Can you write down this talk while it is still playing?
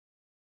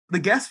the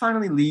guests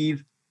finally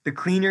leave. The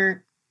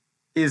cleaner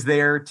is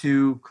there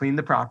to clean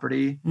the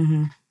property.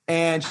 Mm-hmm.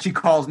 And she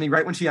calls me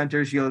right when she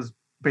enters. She goes,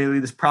 Bailey,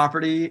 this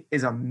property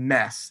is a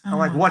mess. I'm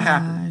like, what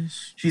happened?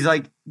 She's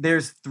like,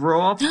 there's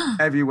throw up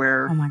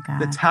everywhere. Oh my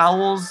God. The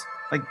towels,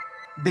 like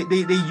they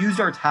used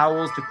our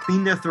towels to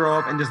clean their throw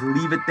up and just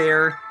leave it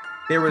there.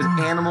 There was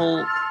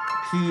animal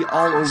pee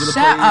all over the place.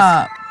 Shut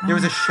up. There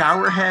was a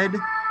shower head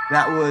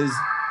that was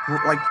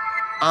like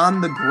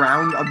on the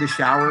ground of the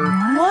shower.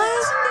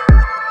 What?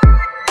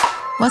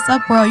 What's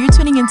up, world? You're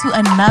tuning into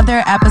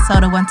another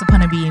episode of Once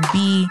Upon a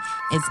B&B.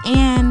 It's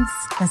Anns.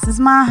 This is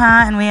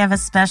Maha, and we have a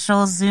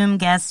special Zoom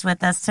guest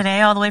with us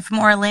today, all the way from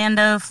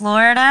Orlando,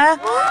 Florida.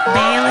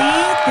 Bailey,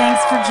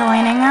 thanks for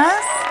joining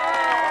us.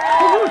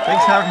 Woo-hoo.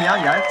 Thanks for having me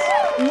on, guys.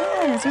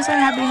 Yes, we're so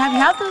happy to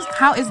have you.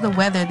 How is the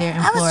weather there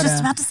in Florida? I was just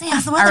about to say,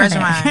 how's the weather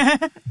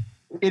there?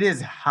 It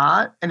is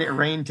hot, and it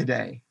rained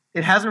today.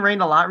 It hasn't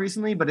rained a lot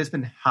recently, but it's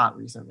been hot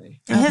recently.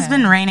 It has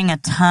been raining a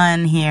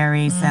ton here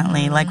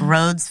recently, like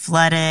roads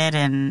flooded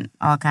and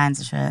all kinds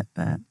of shit.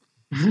 But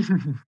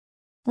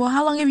well,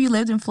 how long have you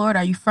lived in Florida?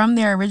 Are you from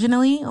there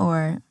originally,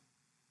 or?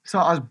 So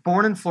I was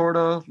born in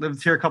Florida,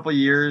 lived here a couple of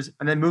years,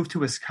 and then moved to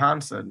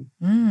Wisconsin.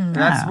 And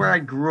that's where I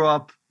grew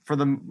up for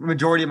the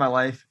majority of my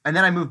life. And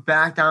then I moved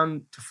back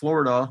down to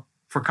Florida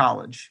for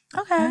college.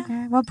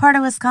 Okay. What part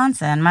of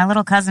Wisconsin? My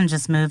little cousin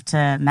just moved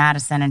to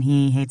Madison, and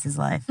he hates his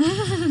life.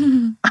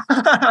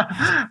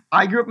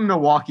 I grew up in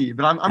Milwaukee,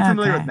 but I'm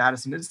familiar with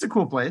Madison. It's a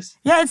cool place.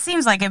 Yeah, it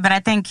seems like it, but I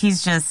think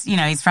he's just,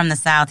 he's from the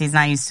South. He's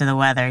not used to the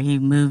weather. He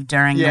moved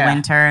during the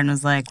winter and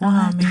was like,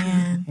 oh,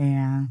 man.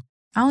 Yeah.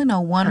 I only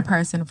know one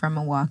person from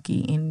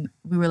Milwaukee, and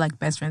we were like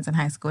best friends in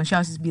high school. And she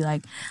always just be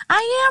like,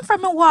 I am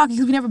from Milwaukee,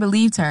 because we never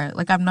believed her.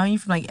 Like, I've known you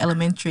from like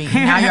elementary, and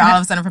now you're all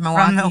of a sudden from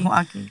Milwaukee. From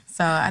Milwaukee.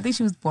 So I think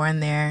she was born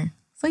there.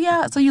 So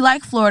yeah, so you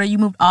like Florida. You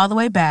moved all the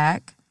way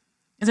back.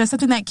 Is there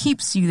something that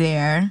keeps you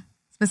there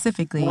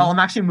specifically? Well, I'm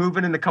actually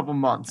moving in a couple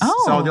months.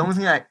 Oh. So the only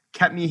thing that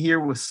kept me here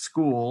was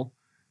school.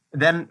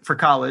 Then for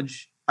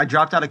college, I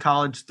dropped out of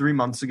college 3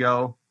 months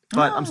ago.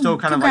 But I'm still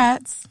kind of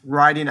like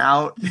riding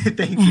out.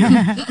 Thank you.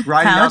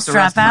 Riding out the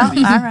rest of my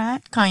lease. All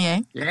right.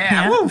 Kanye.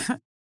 Yeah. Woo.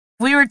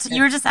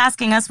 You were just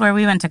asking us where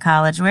we went to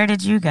college. Where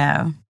did you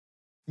go?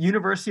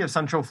 University of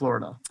Central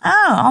Florida.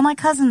 Oh, all my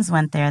cousins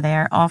went there.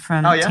 They're all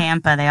from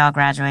Tampa. They all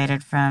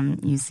graduated from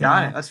UCLA.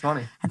 Got it. That's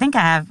funny. I think I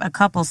have a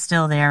couple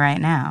still there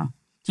right now.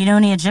 Do you know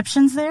any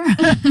Egyptians there?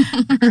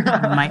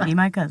 Might be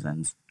my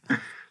cousins.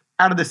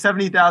 Out of the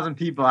 70,000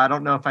 people, I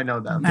don't know if I know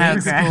them.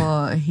 Big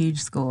school, a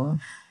huge school.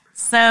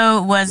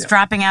 So was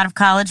dropping out of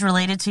college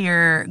related to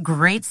your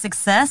great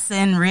success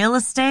in real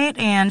estate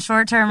and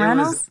short-term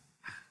rentals?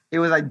 It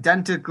was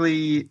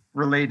identically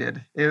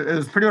related. It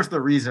was pretty much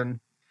the reason.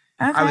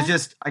 Okay.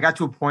 I got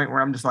to a point where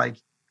I'm just like,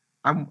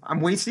 I'm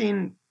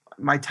wasting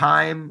my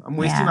time. I'm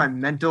wasting my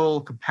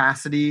mental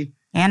capacity.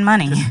 And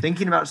money. Just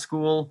thinking about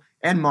school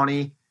and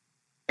money.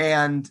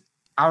 And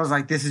I was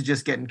like, this is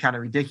just getting kind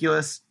of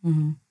ridiculous.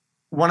 Mm-hmm.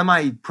 One of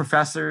my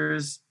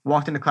professors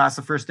walked into class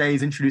the first day.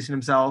 He's introducing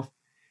himself.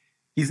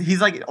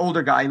 He's like an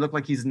older guy. He looked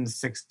like he's in his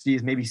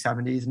 60s, maybe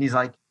 70s. And he's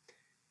like,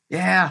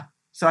 yeah,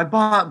 so I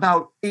bought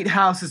about 8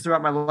 houses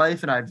throughout my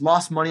life, and I've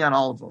lost money on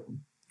all of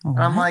them. What?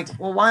 And I'm like,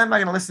 well, why am I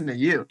going to listen to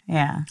you?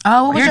 Yeah.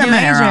 Oh, what was your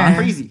major? I'm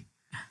crazy.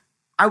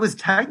 I was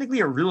technically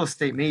a real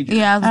estate major.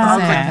 Yeah, I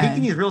was like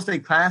taking these real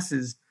estate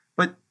classes,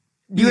 but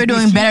you were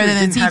doing better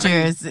than the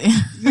teachers.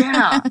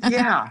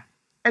 Yeah.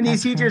 And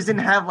these teachers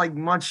didn't have like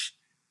much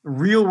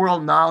real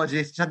world knowledge.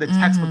 They just had the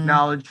textbook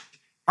knowledge.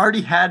 I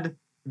already had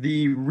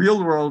the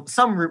real world,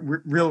 some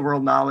real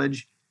world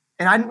knowledge.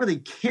 And I didn't really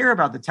care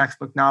about the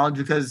textbook knowledge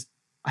because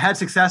I had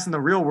success in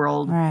the real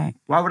world. Right.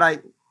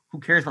 Who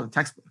cares about the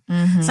textbook?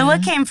 Mm-hmm. So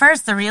what came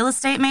first, the real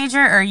estate major,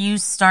 or are you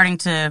starting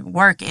to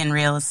work in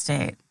real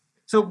estate?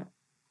 So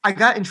I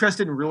got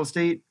interested in real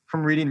estate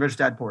from reading Rich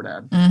Dad, Poor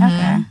Dad. Mm-hmm.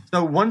 Okay.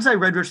 So once I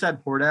read Rich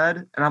Dad, Poor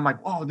Dad, and I'm like,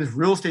 oh, this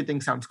real estate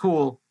thing sounds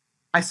cool,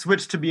 I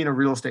switched to being a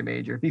real estate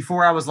major.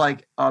 Before I was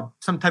like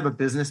some type of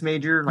business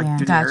major, like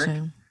generic.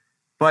 Gotcha.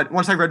 But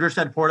once I read Rich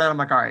Dad, Poor Dad, I'm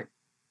like, all right,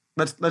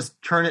 let's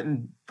turn it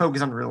and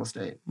focus on real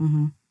estate.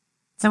 Mm-hmm.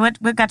 So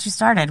what got you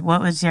started?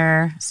 What was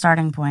your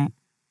starting point?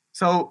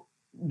 So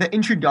the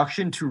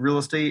introduction to real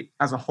estate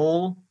as a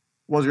whole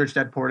was Rich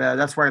Dad, Poor Dad.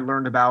 That's where I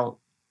learned about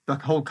the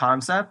whole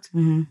concept.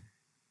 Mm-hmm.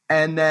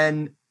 And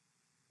then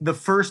my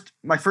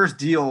first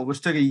deal,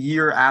 which took a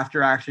year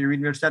after actually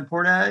reading Rich Dad,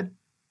 Poor Dad,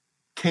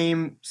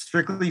 came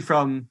strictly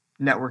from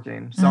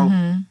networking. So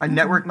I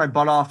networked my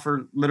butt off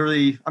for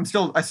literally, I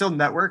still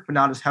network, but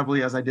not as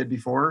heavily as I did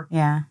before.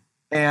 Yeah.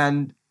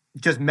 And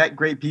just met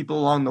great people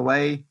along the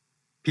way,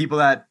 people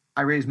that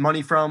I raised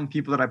money from,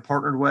 people that I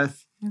partnered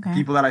with,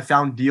 people that I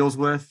found deals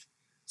with.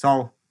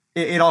 So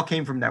it all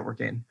came from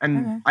networking.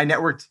 And I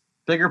networked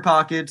Bigger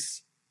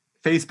Pockets,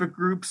 Facebook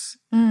groups,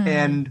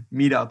 and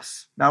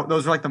meetups. Now,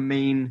 those are like the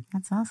main.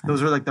 That's awesome.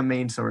 Those are like the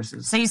main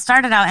sources. So you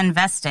started out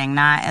investing,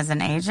 not as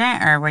an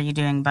agent, or were you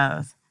doing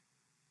both?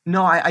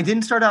 No, I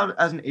didn't start out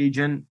as an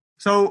agent.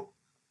 So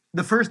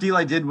the first deal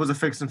I did was a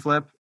fix and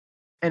flip.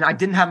 and I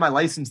didn't have my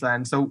license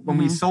then. So when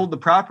we sold the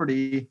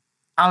property,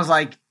 I was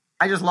like,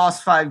 I just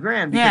lost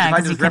 $5,000 because if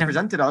I just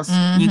represented us,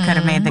 you could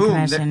have made the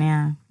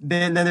commission.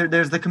 Then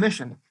there's the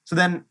commission. So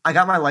then I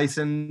got my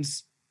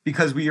license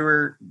because we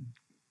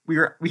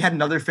had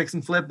another fix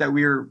and flip that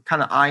we were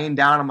kind of eyeing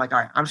down. I'm like, all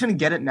right, I'm just gonna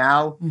get it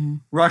now,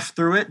 rush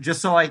through it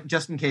just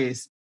in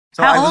case.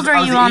 So How old were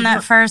you on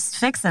that first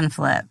fix and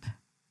flip?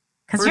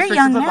 Because you're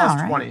young now, I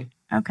was 20. Right?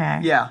 Okay.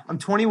 Yeah, I'm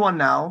 21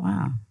 now.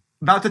 Wow.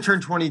 About to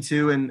turn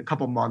 22 in a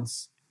couple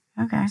months.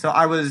 Okay. So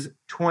I was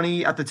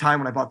 20 at the time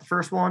when I bought the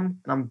first one,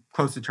 and I'm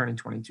close to turning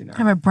 22 now.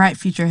 Have a bright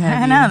future ahead of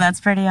you. I know, that's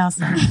pretty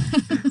awesome.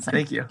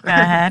 Thank you. Go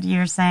ahead. You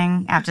were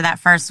saying after that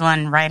first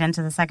one, right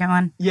into the second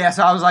one? Yeah,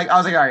 so I was like,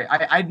 all right,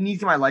 I need to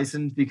get my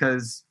license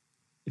because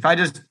if I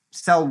just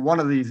sell one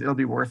of these, it'll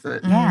be worth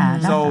it. Yeah,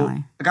 So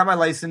definitely. I got my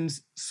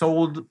license,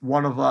 sold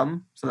one of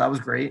them, so that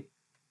was great.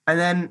 And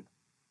then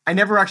I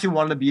never actually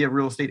wanted to be a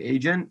real estate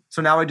agent,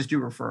 so now I just do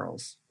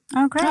referrals.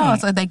 Oh, great. Oh,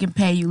 so they can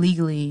pay you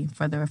legally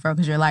for the referral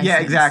because you're licensed.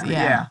 Yeah, exactly.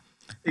 Yeah.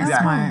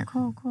 Exactly. Smart.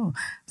 Cool.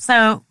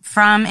 So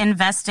from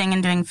investing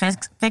and doing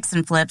fix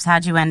and flips,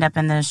 how'd you end up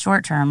in the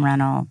short-term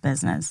rental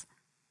business?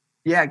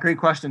 Yeah, great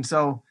question.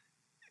 So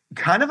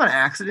kind of an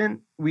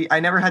accident. I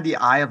never had the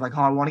eye of like,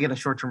 oh, I want to get a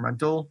short-term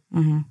rental.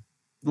 Mm-hmm.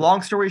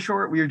 Long story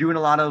short, we were doing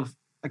a lot of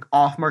like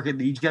off-market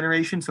lead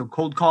generation. So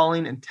cold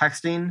calling and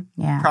texting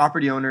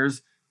property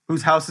owners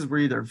whose houses were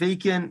either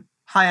vacant,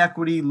 high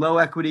equity, low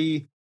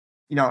equity,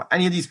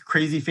 any of these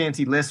crazy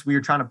fancy lists we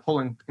were trying to pull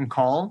and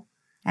call.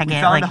 I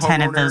get like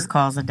 10 of those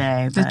calls a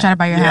day. Just try to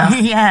buy your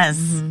house. Yes.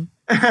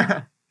 Mm-hmm.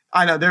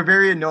 I know. They're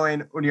very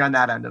annoying when you're on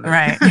that end of it.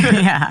 Right.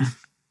 Yeah.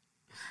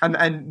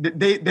 And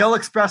they'll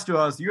express to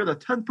us, you're the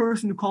 10th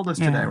person who called us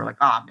today. We're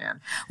like,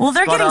 man. Well,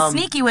 they're getting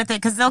sneaky with it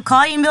because they'll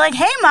call you and be like,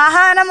 hey,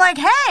 Maha. And I'm like,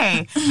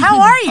 hey, how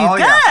are you? Good.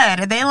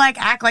 Yeah. And they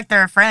like act like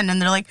they're a friend. And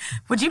they're like,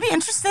 would you be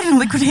interested in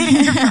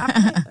liquidating your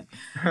property?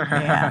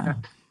 Yeah.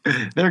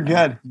 They're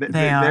good.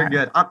 They're are.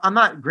 good. I'm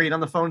not great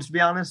on the phones, to be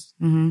honest.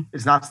 Mm-hmm.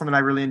 It's not something I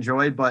really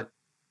enjoy, but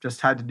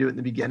just had to do it in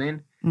the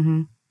beginning.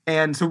 Mm-hmm.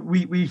 And so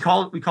we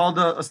called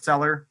a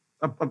seller,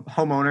 a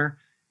homeowner,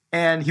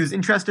 and he was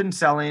interested in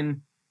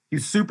selling. He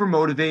was super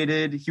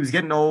motivated. He was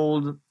getting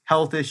old,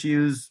 health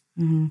issues,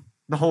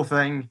 the whole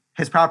thing.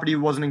 His property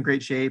wasn't in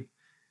great shape.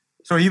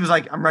 So he was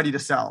like, I'm ready to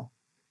sell.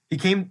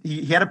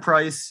 He had a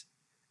price,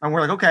 and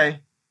we're like, okay,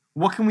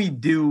 what can we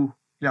do?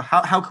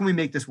 How can we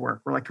make this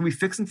work? We're like, can we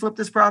fix and flip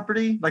this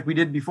property like we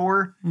did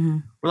before? Mm-hmm.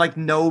 We're like,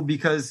 no,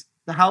 because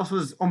the house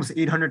was almost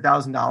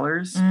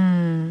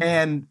 $800,000.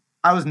 And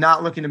I was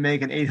not looking to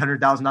make an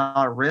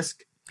 $800,000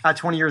 risk at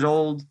 20 years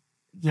old,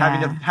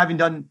 having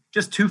done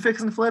just 2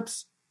 fix and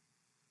flips.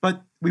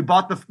 But we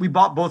bought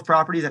both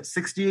properties at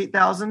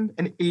 $68,000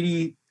 and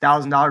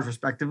 $80,000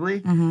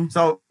 respectively. Mm-hmm.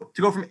 So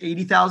to go from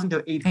 $80,000 to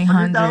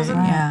 $800,000,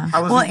 yeah.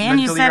 I was and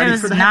you said it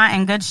was not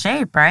in good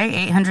shape, right?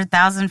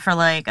 $800,000 for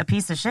like a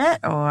piece of shit,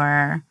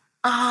 or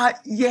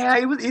yeah,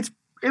 it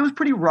was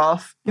pretty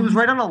rough. It was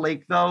right on a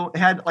lake though. It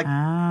had like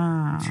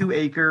 2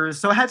 acres,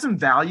 so it had some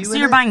value. So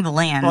you're buying the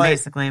land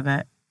basically,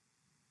 but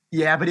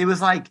yeah, but it was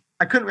like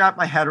I couldn't wrap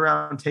my head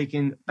around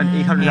taking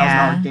an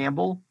 $800,000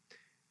 gamble.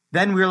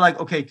 Then we were like,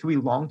 okay, can we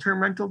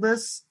long-term rental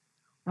this?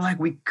 We're like,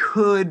 we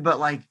could, but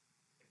like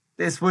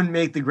this wouldn't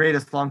make the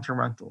greatest long-term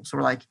rental. So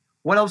we're like,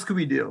 what else could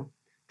we do?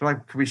 They're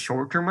like, could we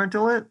short-term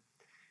rental it?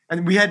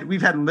 And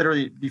we've had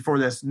literally before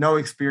this no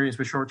experience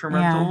with short-term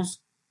rentals.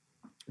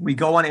 We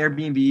go on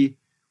Airbnb,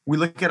 we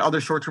look at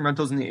other short-term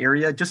rentals in the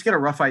area, just get a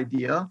rough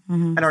idea.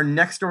 Mm-hmm. And our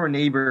next door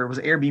neighbor was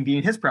Airbnb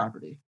in his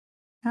property.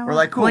 Oh, we're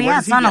like, cool. Well, yeah,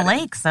 it's on a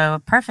lake,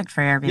 so perfect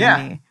for Airbnb.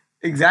 Yeah.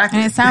 Exactly.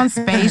 And it sounds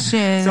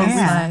spacious.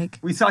 So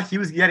we saw he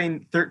was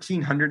getting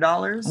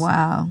 $1,300.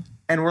 Wow.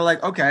 And we're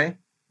like, okay,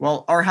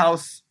 well, our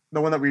house,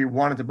 the one that we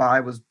wanted to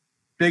buy, was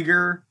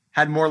bigger,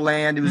 had more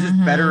land. It was just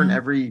better in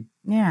every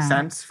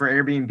sense for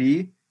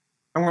Airbnb.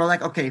 And we're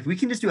like, okay, if we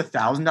can just do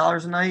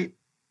 $1,000 a night,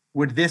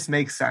 would this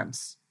make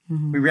sense?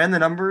 Mm-hmm. We ran the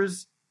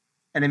numbers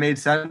and it made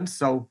sense.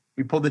 So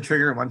we pulled the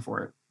trigger and went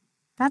for it.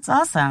 That's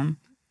awesome.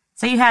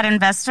 So you had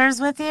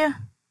investors with you?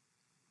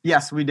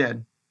 Yes, we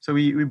did. So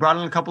we brought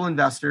in a couple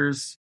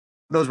investors.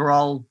 Those were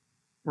all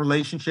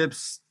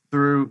relationships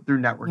through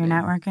networking. You're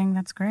networking?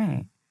 That's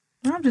great.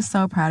 I'm just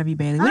so proud of you,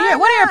 Bailey. What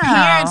are your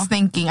parents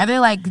thinking? Are they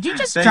like, did you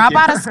just drop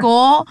out of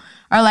school?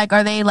 Or like,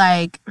 are they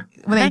like,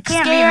 were they can't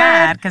scared? Be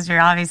mad because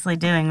you're obviously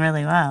doing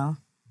really well.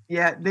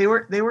 Yeah, they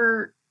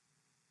were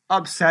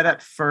upset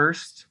at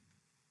first.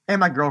 And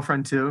my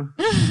girlfriend too.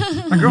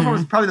 My girlfriend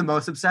was probably the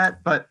most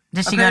upset, but...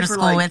 Did she go to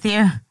school with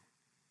you?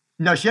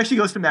 No, she actually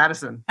goes to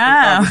Madison.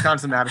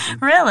 Wisconsin-Madison.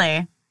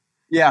 Really?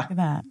 Yeah. Look at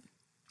that.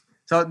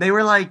 So they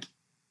were like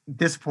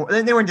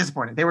disappointed. They weren't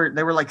disappointed. They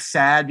were like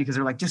sad because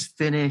they're like, just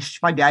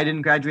finish. My dad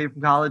didn't graduate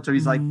from college, so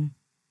he's like,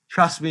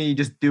 trust me,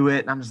 just do it.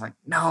 And I'm just like,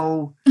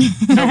 no.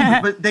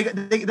 But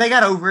they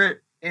got over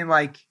it in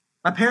like,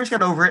 my parents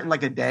got over it in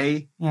like a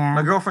day. Yeah.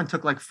 My girlfriend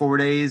took like 4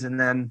 days, and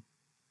then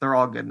they're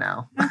all good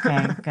now.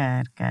 Okay,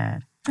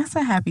 good. That's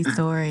a happy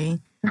story.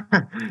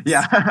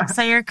 Yeah.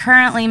 So you're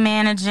currently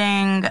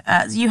managing,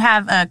 you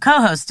have a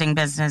co-hosting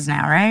business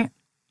now, right?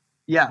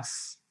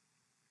 Yes.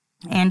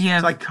 And you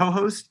have... So I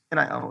co-host and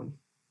I own.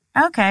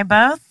 Okay,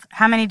 both?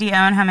 How many do you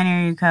own? How many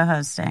are you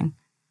co-hosting?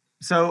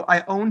 So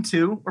I own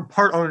 2, or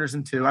part owners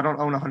in 2. I don't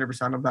own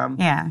 100% of them.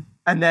 Yeah.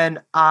 And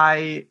then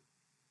I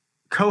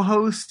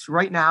co-host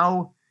right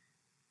now.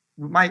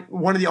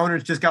 One of the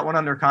owners just got one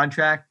under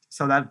contract,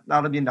 so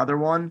that'll be another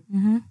one.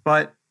 Mm-hmm.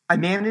 But I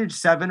manage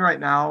 7 right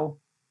now.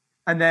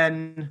 And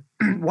then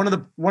one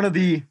of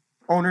the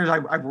owners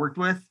I've worked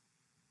with,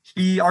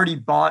 he already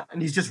bought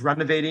and he's just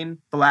renovating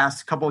the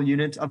last couple of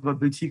units of a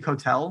boutique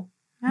hotel.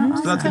 Oh,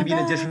 so that's going to be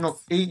an additional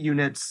 8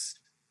 units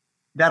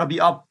that'll be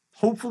up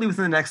hopefully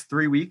within the next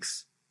 3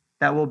 weeks.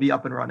 That will be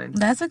up and running.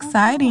 That's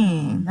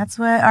exciting. That's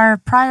what our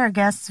prior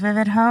guests,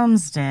 Vivid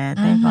Homes, did.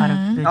 They bought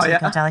a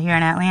boutique hotel here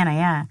in Atlanta,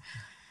 yeah.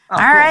 Oh, all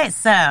cool. right,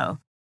 so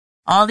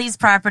all these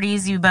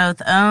properties you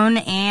both own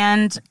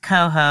and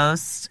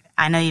co-host.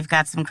 I know you've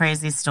got some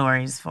crazy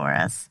stories for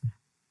us.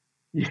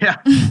 Yeah.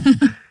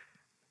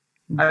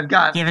 I've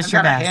got Give us a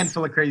your best.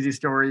 handful of crazy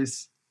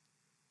stories.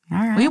 All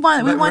right. We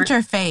want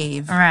your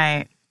fave.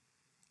 Right.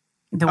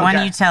 The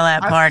one you tell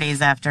at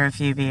parties after a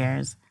few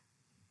beers.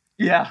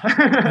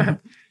 Yeah.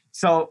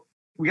 So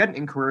we got an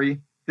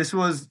inquiry. This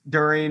was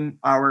during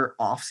our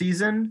off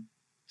season.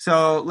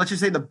 So let's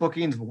just say the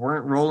bookings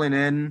weren't rolling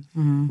in.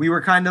 Mm-hmm. We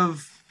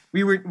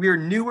were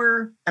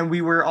newer, and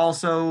we were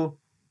also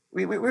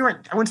we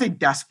weren't, I wouldn't say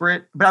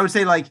desperate, but I would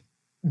say like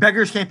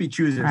beggars can't be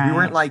choosers. Right. We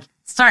weren't like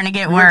starting to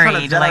get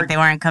worried, like they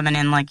weren't coming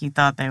in like you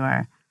thought they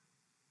were.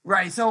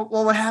 Right. So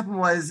what happened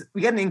was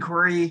we got an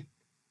inquiry.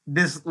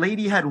 This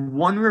lady had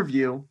 1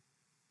 review.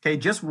 Okay,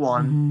 just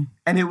 1,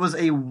 and it was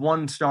a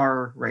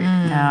 1-star rating.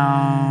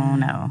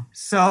 No.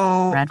 So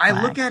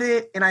I look at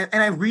it and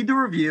I read the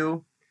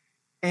review,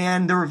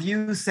 and the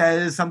review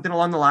says something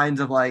along the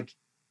lines of like,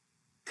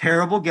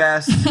 terrible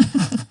guest.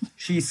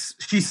 she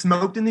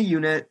smoked in the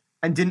unit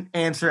and didn't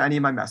answer any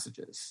of my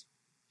messages.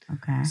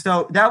 Okay.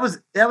 So that was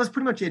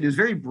pretty much it. It was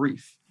very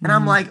brief, and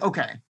I'm like,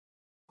 okay,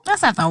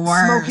 that's not the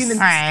worst.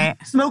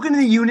 Smoking in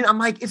the unit. I'm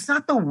like, it's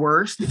not the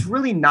worst. It's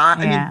really not.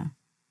 Yeah. I mean.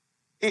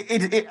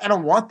 I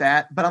don't want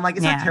that, but I'm like,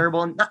 it's not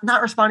terrible. And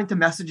not responding to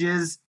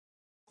messages.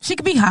 She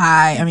could be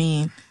high. I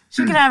mean,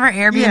 she could have her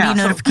Airbnb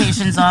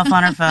notifications off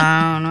on her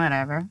phone,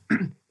 whatever.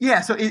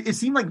 Yeah, so it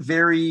seemed like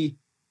very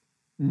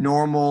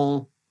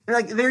normal,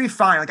 like very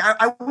fine. Like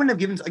I wouldn't have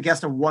given a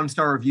guest a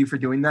 1-star review for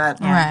doing that.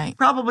 Yeah. Right.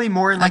 Probably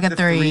more in like the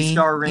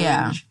 3-star range.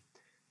 Yeah.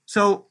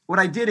 So what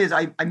I did is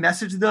I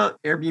messaged the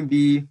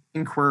Airbnb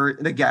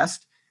the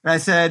guest, and I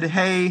said,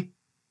 hey,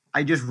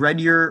 I just read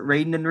your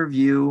rating and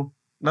review.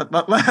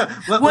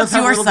 What's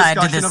your side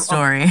to this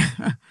story?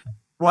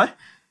 What?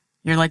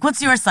 You're like,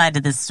 what's your side to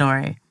this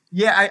story?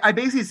 Yeah, I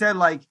basically said,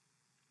 like,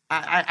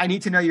 I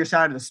need to know your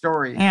side of the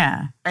story.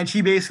 Yeah. And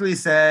she basically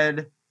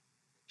said,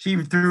 she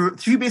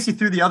basically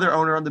threw the other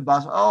owner on the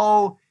bus.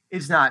 Oh,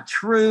 it's not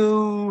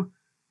true.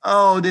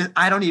 Oh,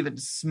 I don't even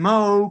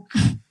smoke.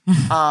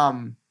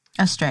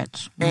 A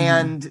stretch.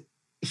 And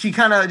she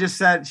kind of just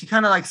said, she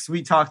kind of like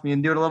sweet talked me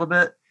into it a little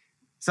bit.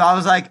 So I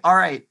was like, all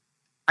right.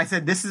 I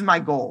said, this is my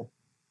goal.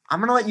 I'm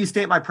going to let you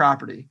stay at my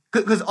property.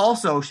 Because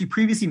also, she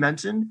previously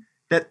mentioned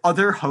that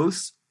other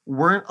hosts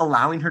weren't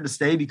allowing her to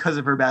stay because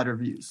of her bad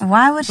reviews.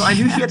 Why would she? So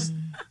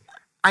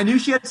I knew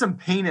she had some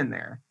pain in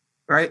there,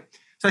 right?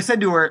 So I said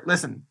to her,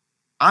 listen,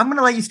 I'm going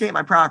to let you stay at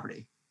my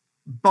property.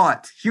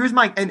 But here's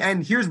my,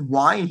 and here's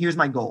why, and here's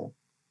my goal.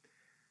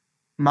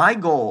 My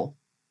goal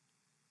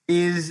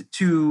is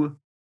to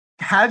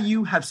have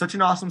you have such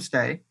an awesome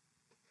stay.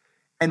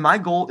 And my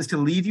goal is to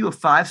leave you a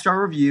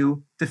 5-star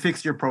review to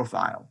fix your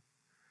profile.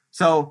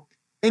 So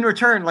in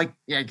return, like,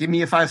 yeah, give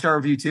me a 5-star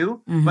review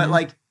too. Mm-hmm. But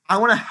like, I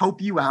want to help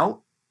you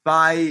out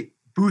by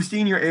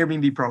boosting your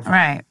Airbnb profile.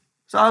 Right.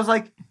 So I was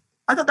like,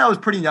 I thought that was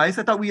pretty nice.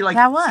 I thought we like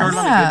started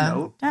on a good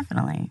note.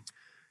 Definitely.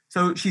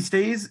 So she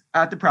stays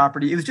at the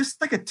property. It was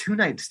just like a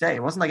 2-night stay.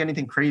 It wasn't like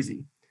anything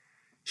crazy.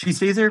 She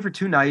stays there for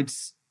 2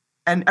 nights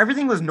and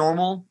everything was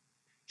normal.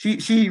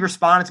 She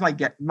responded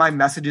to my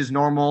messages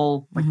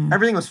normal. Like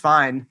everything was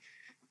fine.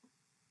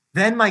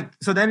 Then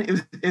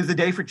it was the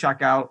day for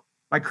checkout.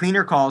 My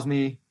cleaner calls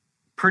me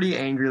pretty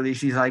angrily.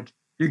 She's like,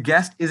 your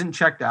guest isn't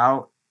checked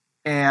out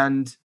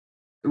and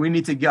we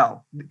need to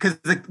go. Because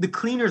the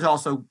cleaners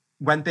also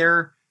went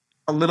there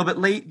a little bit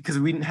late because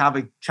we didn't have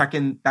a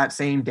check-in that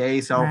same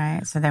day. So,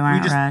 so they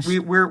weren't rushed.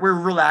 We're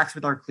relaxed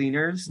with our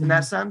cleaners in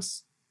that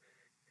sense.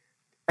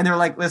 And they're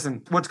like,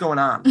 listen, what's going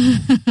on?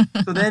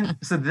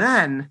 so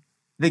then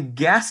the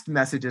guest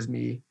messages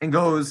me and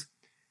goes,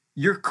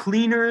 your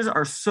cleaners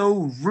are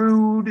so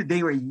rude.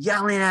 They were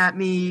yelling at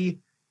me.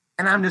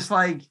 And I'm just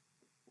like,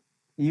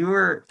 you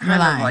were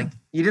kind of like,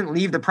 you didn't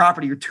leave the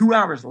property. You're 2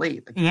 hours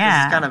late. Like,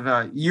 yeah.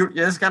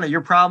 This is kind of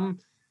your problem.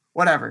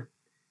 Whatever.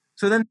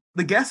 So then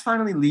the guests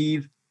finally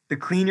leave. The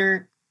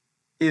cleaner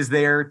is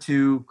there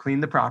to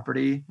clean the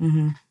property.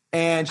 Mm-hmm.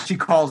 And she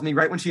calls me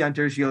right when she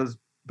enters. She goes,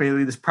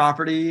 Bailey, this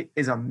property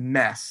is a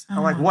mess.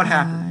 I'm like, what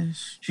happened?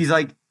 She's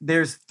like,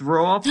 there's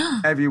throw up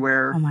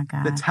everywhere. Oh my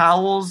God. The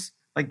towels,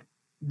 like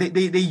they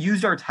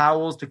used our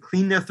towels to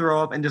clean their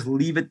throw up and just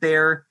leave it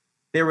there.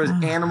 There was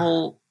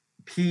animal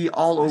pee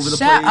all over the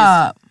Shut place.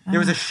 up. There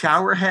was a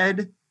shower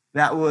head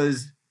that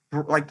was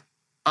like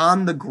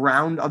on the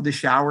ground of the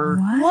shower.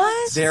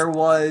 What? There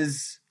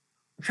was,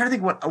 I'm trying to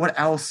think what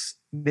else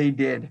they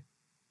did.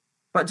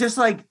 But just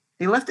like,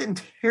 they left it in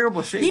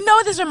terrible shape. You know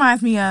what this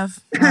reminds me of?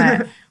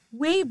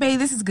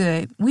 This is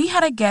good. We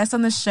had a guest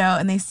on the show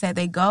and they said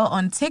they go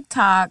on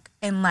TikTok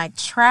and like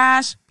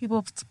trash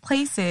people's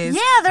places.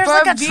 Yeah, there's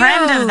like a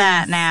trend of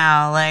that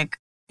now. Like,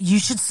 you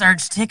should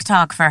search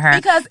TikTok for her.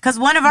 Because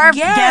one of our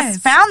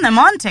guests found them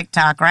on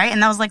TikTok, right?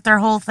 And that was like their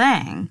whole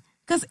thing.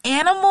 Because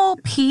animal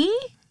pee?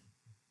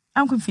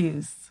 I'm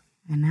confused.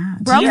 I know.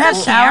 Do you have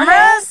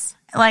cameras?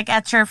 Like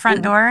at your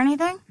front door or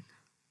anything?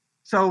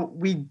 So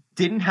we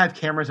didn't have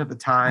cameras at the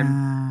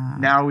time.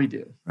 Now we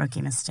do.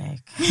 Rookie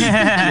mistake.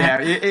 Yeah,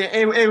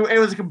 it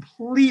was a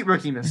complete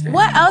rookie mistake.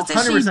 What else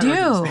did she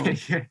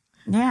do?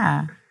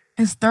 Yeah.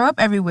 It's throw up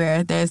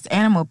everywhere. There's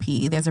animal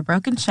pee. There's a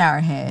broken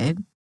shower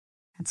head.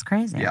 That's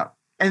crazy. Yeah.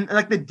 And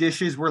like the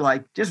dishes were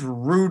like just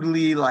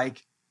rudely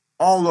like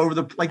all over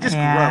the like just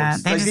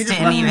gross. They like, just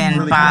didn't even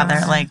really bother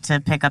like to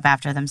pick up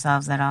after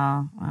themselves at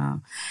all.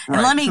 Wow. Right.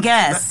 And let me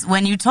guess,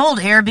 when you told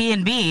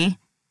Airbnb,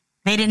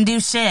 they didn't do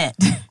shit.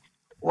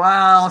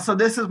 Wow. So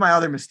this is my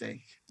other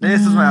mistake. So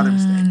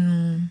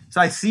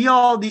I see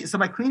all these. So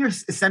my cleaner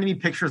is sending me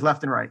pictures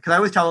left and right. Because I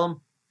always tell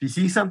them, if you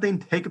see something,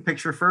 take a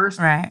picture first.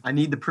 Right. I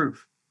need the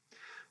proof.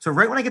 So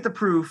right when I get the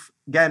proof,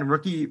 again,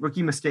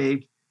 rookie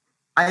mistake,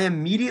 I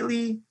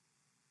immediately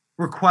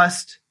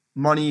request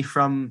money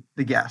from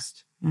the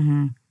guest.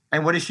 Mm-hmm.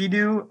 And what does she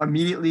do?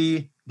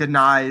 Immediately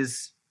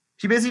denies.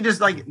 She basically just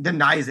like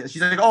denies it.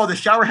 She's like, oh, the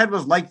shower head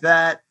was like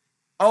that.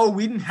 Oh,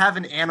 we didn't have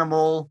an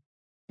animal.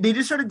 They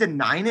just started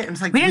denying it. And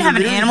it's like, we didn't have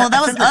an animal.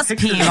 That was us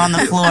peeing on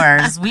the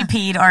floors. We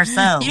peed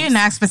ourselves. You didn't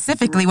ask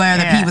specifically where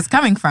the pee was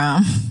coming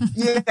from.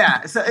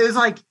 Yeah. So it was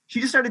like, she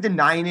just started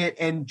denying it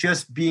and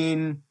just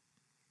being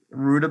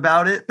rude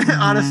about it,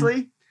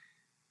 honestly.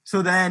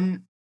 So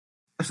then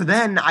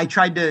I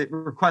tried to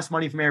request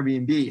money from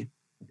Airbnb.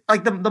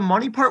 Like the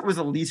money part was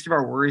the least of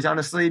our worries,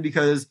 honestly,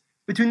 because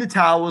between the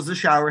towels, the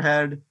shower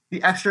head,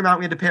 the extra amount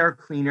we had to pay our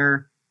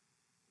cleaner,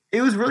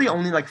 it was really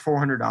only like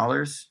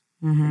 $400.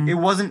 It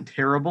wasn't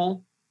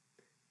terrible.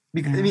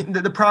 Because I mean,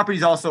 the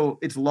property's also,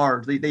 it's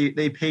large.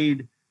 They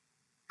paid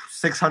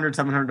 $600,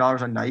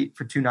 $700 a night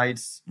for 2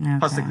 nights,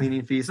 plus the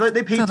cleaning fee. So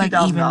they paid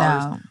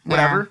 $2,000,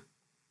 whatever. Yeah.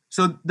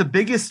 So the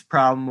biggest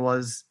problem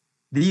was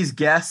these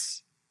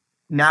guests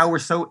now were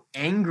so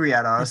angry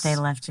at us. That they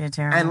left you a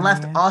terrible and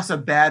left us a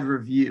bad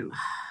review.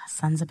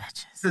 Sons of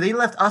bitches. So they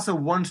left us a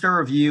 1-star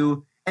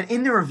review. And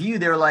in the review,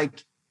 they're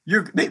like,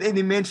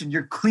 they mentioned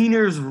your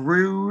cleaner's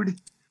rude.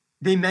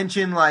 They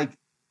mentioned like,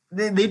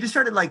 they just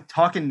started like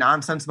talking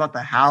nonsense about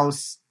the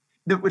house.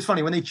 It's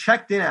funny, when they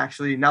checked in,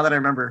 actually, now that I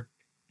remember,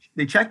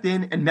 they checked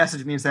in and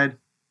messaged me and said,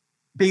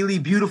 Bailey,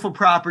 beautiful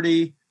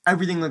property.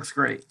 Everything looks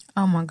great.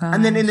 Oh my God.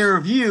 And then in their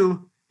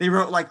review, they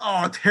wrote like,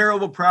 oh,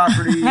 terrible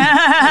property.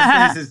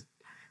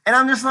 And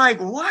I'm just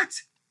like, what?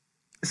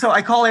 So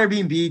I call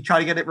Airbnb, try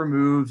to get it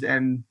removed,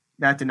 and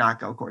that did not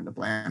go according to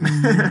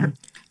plan.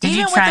 Did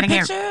you try to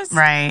get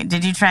right?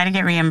 Did you try to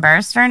get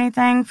reimbursed or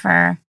anything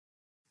for?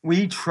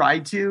 We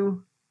tried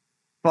to,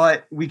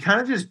 but we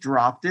kind of just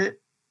dropped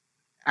it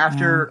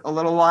after a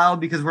little while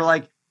because we're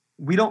like,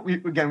 we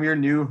were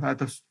new at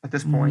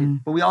this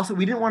point, but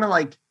we didn't want to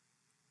like.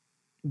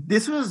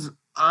 This was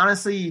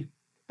honestly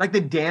like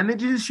the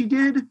damages she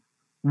did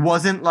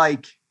wasn't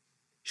like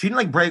she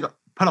didn't like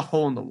put a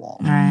hole in the wall.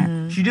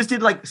 Right. She just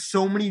did like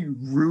so many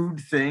rude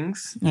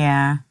things.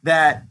 Yeah.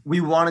 That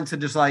we wanted to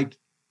just like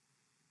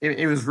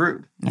it was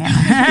rude. Yeah.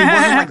 It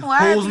wasn't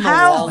like holes in the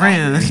wall.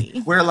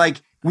 Rude. Where like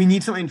we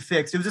need something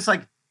fixed. It was just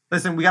like,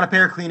 listen, we got to pay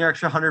our cleaner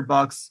extra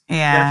 $100.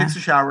 Yeah. We got to fix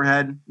the shower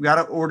head. We got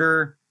to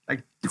order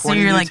like 20 So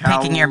you're like towels.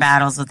 picking your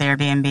battles with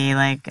Airbnb,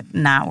 like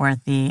not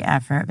worth the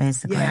effort,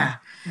 basically. Yeah.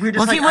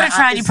 Well, if you would have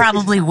tried, you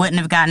probably wouldn't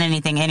have gotten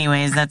anything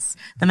anyways. That's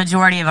the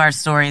majority of our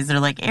stories that are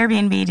like,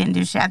 Airbnb didn't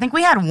do shit. I think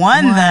we had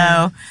one,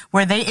 though,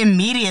 where they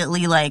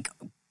immediately, like,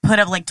 put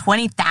up, like,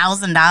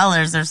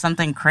 $20,000 or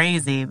something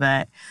crazy.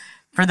 But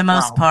for the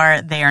most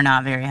part, they are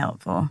not very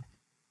helpful.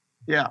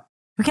 Yeah.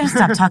 We gotta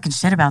stop talking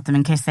shit about them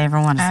in case they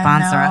ever want to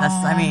sponsor us.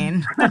 I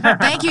mean.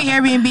 Thank you,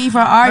 Airbnb, for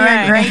all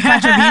your great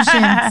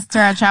contributions to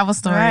our travel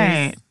stories.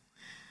 Right.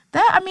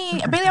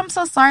 Bailey, I'm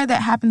so sorry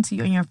that happened to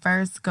you in your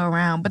first go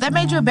round, but that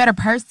made you a better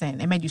person.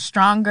 It made you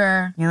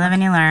stronger. You live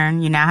and you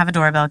learn. You now have a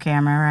doorbell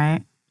camera,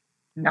 right?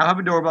 Now have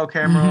a doorbell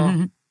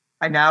camera.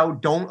 I now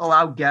don't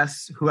allow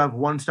guests who have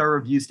 1-star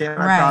reviews stay on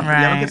our property.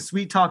 I don't get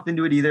sweet talked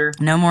into it either.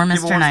 No more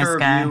Mr. Nice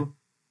Guy. Review.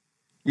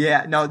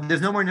 Yeah, no,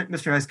 there's no more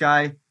Mr. Nice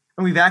Guy.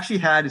 And we've actually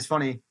had, it's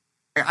funny,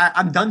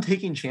 I'm done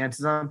taking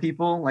chances on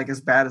people, like as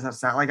bad as that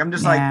sounds. Like I'm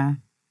just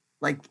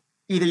like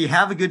either you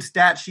have a good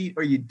stat sheet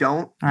or you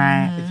don't.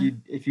 Right.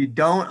 If you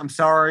don't, I'm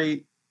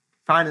sorry.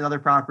 Find another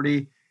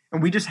property.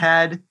 And we just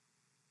had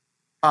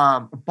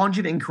a bunch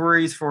of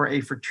inquiries for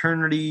a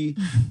fraternity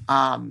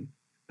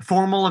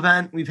formal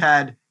event. We've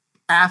had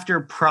after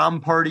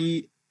prom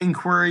party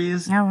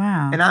inquiries. Oh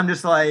wow. And I'm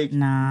just like,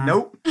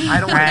 nope. I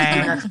don't want to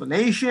give an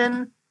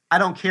explanation. I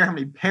don't care how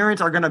many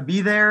parents are going to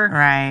be there.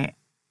 Right.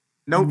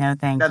 Nope. No,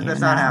 thank you. That's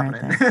not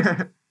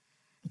happening.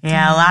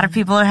 Yeah, a lot of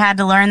people had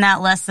to learn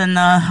that lesson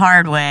the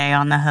hard way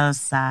on the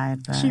host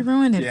side. But. She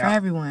ruined it for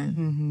everyone.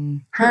 Mm-hmm.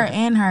 Her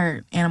and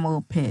her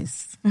animal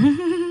piss.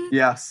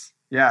 Yes.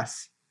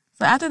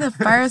 So after the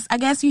first, I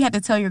guess you had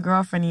to tell your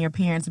girlfriend and your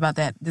parents about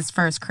this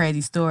first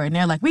crazy story. And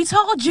they're like, we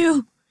told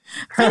you.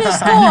 Finish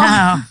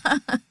school.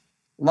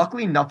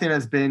 Luckily, nothing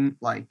has been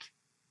like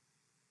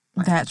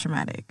that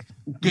traumatic.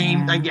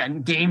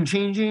 Game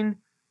changing.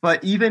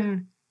 But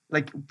even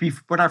like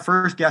when our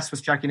first guest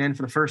was checking in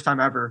for the first time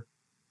ever,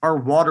 our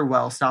water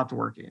well stopped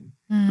working.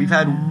 We've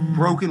had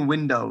broken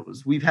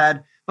windows.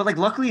 But like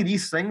luckily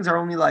these things are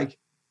only like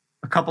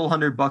a couple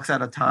 $100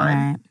 at a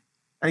time. Right.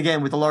 And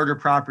again, with a larger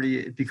property,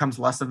 it becomes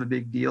less of a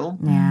big deal.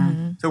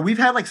 Yeah. So we've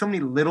had like so many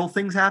little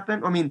things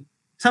happen. I mean,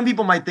 some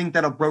people might think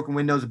that a broken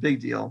window is a big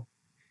deal.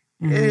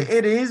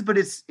 It is, but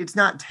it's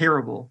not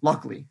terrible,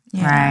 luckily.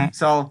 Yeah. Right.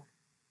 So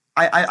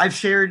I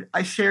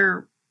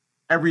share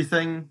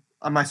everything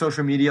on my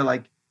social media,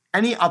 like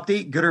any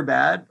update, good or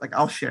bad, like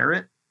I'll share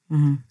it.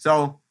 Mm-hmm.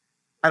 So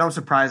I don't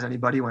surprise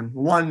anybody when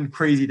one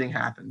crazy thing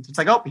happens. It's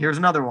like, oh, here's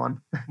another one.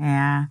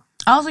 Yeah.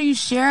 Also, you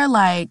share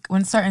like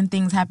when certain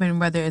things happen,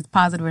 whether it's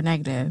positive or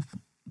negative,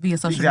 via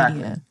social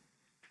media.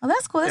 Oh,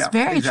 that's cool. That's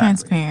very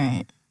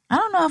transparent. I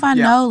don't know if I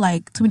know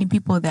like too many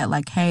people that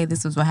like, hey,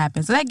 this is what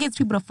happened. So that gets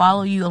people to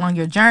follow you along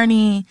your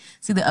journey,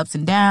 see the ups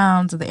and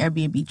downs of the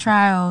Airbnb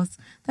trials.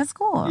 That's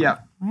cool. Yeah.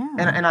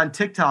 And on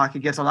TikTok, it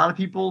gets a lot of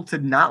people to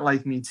not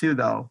like me too,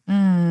 though.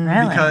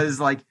 Really? Because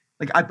like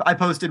I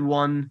posted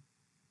one.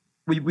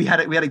 We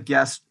had a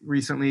guest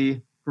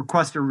recently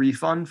request a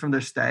refund from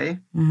their stay.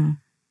 Mm-hmm.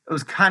 It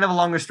was kind of a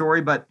longer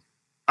story, but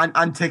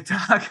on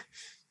TikTok,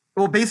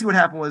 well, basically what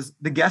happened was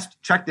the guest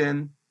checked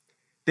in.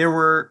 There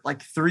were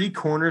like 3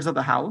 corners of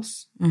the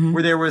house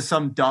where there was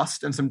some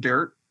dust and some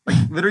dirt,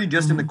 like literally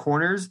just in the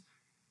corners.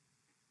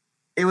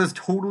 It was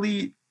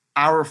totally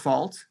our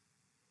fault.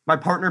 My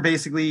partner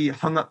basically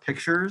hung up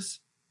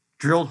pictures,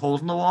 drilled holes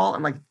in the wall,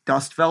 and like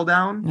dust fell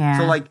down. Yeah.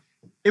 So like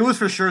it was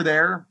for sure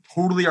there,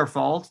 totally our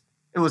fault.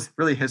 It was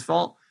really his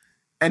fault.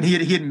 And he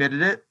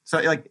admitted it. So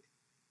like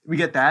we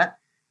get that.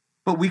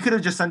 But we could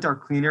have just sent our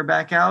cleaner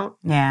back out.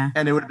 Yeah.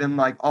 And it would have been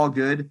like all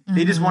good.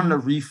 They just wanted a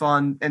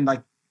refund and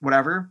like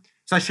whatever.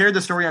 So I shared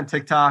the story on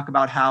TikTok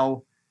about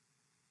how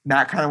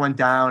that kind of went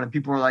down. And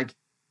people were like,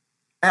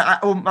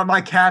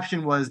 my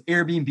caption was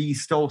Airbnb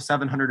stole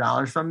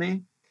 $700 from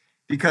me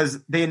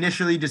because they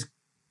initially just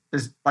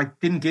like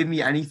didn't give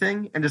me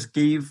anything and just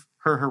gave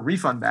her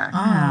refund back.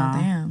 Oh,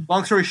 damn.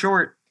 Long story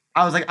short,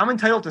 I was like, I'm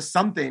entitled to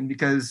something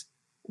because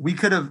we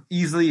could have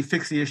easily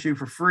fixed the issue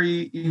for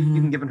free,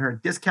 even given her a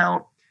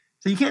discount.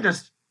 So you can't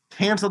just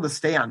cancel the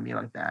stay on me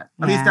like that.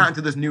 At least not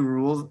until this new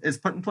rule is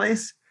put in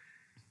place.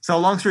 So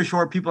long story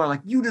short, people are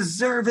like, you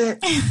deserve it.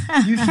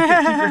 You should keep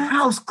your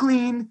house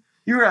clean.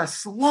 You're a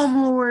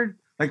slumlord.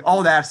 Like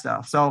all that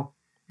stuff. So,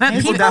 but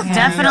people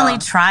definitely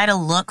try to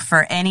look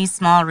for any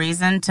small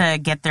reason to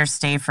get their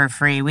stay for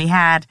free. We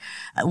had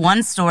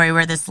one story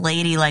where this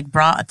lady like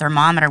brought a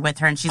thermometer with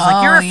her and she's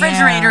like, your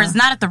refrigerator is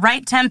not at the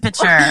right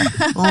temperature.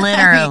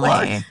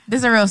 Literally. This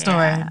is a real story.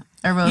 Yeah.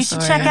 You should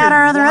check out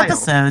our other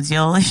episodes.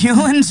 You'll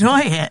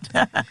enjoy it.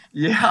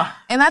 Yeah.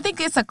 And I think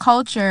it's a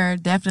culture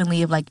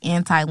definitely of like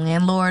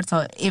anti-landlord.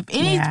 So if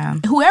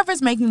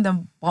whoever's making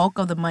the bulk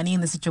of the money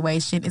in the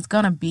situation, it's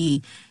gonna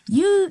be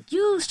you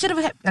should have,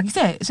 like you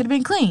said, it should have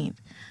been cleaned.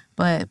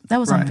 But that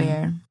was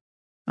unfair.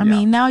 I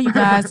mean, now you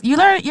guys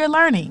you're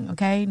learning,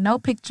 okay? No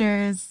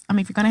pictures. I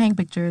mean, if you're gonna hang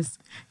pictures,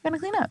 you're gonna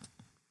clean up.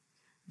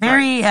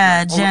 Very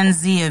Gen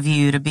Z of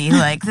you to be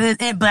like,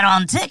 but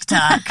on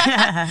TikTok.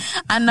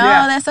 I know,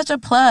 that's such a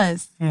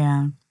plus.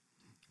 Yeah.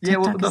 Yeah,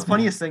 well, the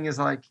funniest thing is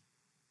like,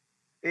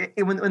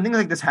 when things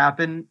like this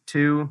happen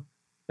too,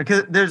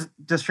 because there's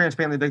just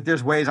transparently, like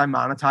there's ways I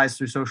monetize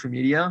through social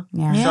media.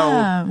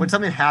 Yeah. So when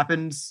something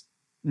happens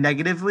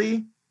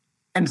negatively,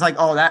 and it's like,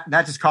 oh, that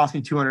just cost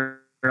me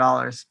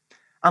 $200,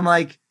 I'm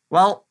like,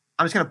 well,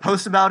 I'm just going to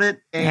post about it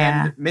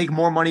and make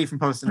more money from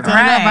posting about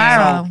it.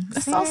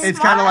 Viral. So it's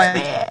kind of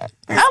like...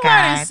 I'm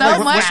learning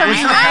so much from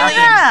you,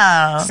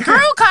 Bailey.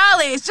 Screw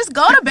college. Just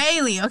go to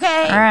Bailey,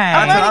 okay? Right.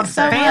 I'm learning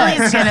so much.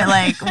 Bailey's going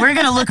to we're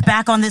going to look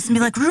back on this and be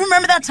like,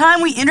 remember that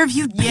time we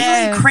interviewed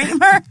Bailey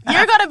Kramer?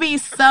 You're going to be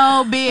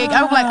so big.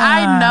 I'm like,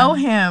 I know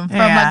him from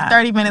like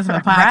 30 minutes of a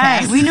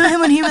podcast. Right. We knew him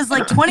when he was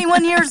like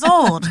 21 years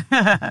old.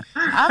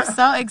 I'm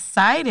so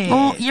excited.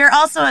 Well, you're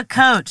also a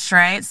coach,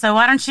 right? So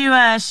why don't you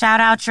shout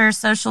out your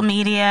social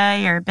media,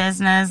 your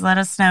business, let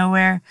us know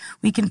where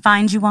we can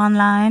find you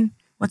online.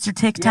 What's your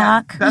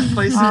TikTok? Yeah, best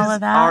places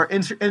are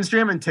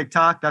Instagram and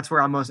TikTok. That's where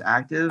I'm most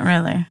active.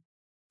 Really?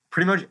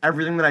 Pretty much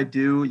everything that I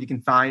do, you can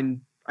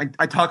find.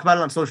 I talk about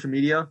it on social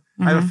media.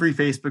 I have a free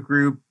Facebook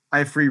group. I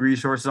have free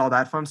resources, all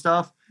that fun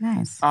stuff.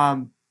 Nice.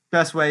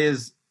 Best way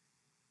is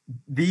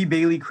the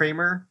Bailey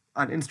Kramer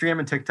on Instagram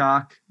and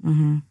TikTok.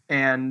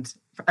 And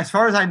as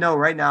far as I know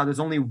right now, there's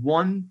only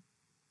one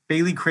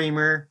Bailey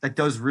Kramer that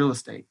does real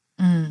estate.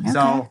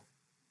 So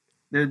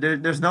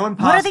there's no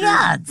imposters. What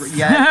are the odds?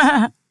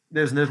 Yet.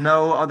 There's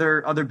no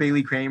other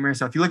Bailey Kramer.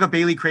 So if you look up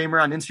Bailey Kramer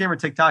on Instagram or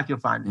TikTok, you'll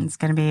find me. It's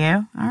gonna be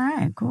you. All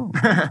right, cool.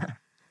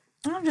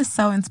 I'm just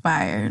so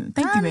inspired.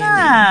 Thank you, Bailey.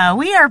 No,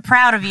 we are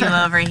proud of you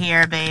over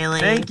here, Bailey.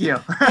 Thank you.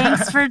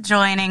 Thanks for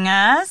joining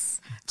us.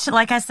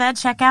 Like I said,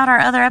 check out our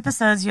other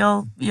episodes.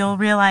 You'll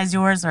realize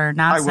yours are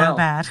not so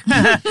bad.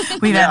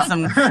 We've had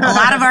a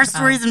lot of our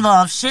stories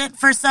involve shit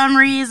for some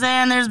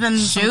reason. There's been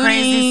some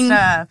crazy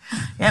stuff.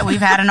 Yeah, we've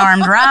had an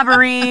armed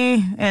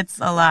robbery. It's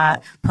a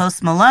lot.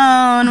 Post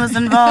Malone was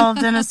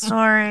involved in a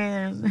story.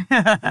 There's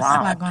a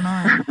lot going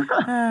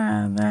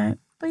on.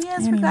 But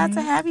yes, we're glad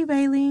to have you,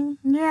 Bailey.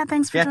 Yeah,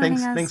 thanks for joining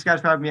us. Thanks,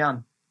 guys, for having me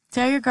on.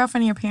 Tell your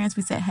girlfriend and your parents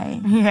we said hey.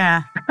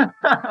 Yeah.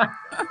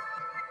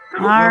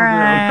 All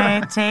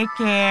right. Take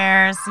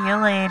care. See you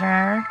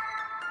later.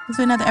 This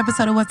is another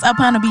episode of What's Up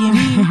on the B&B.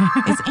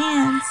 It's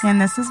Ann.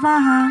 And this is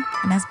Maha.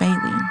 And that's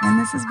Bailey. And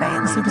this is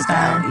Bailey.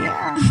 Superstar.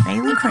 Yeah.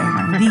 Bailey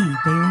Kramer. The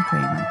Bailey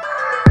Kramer.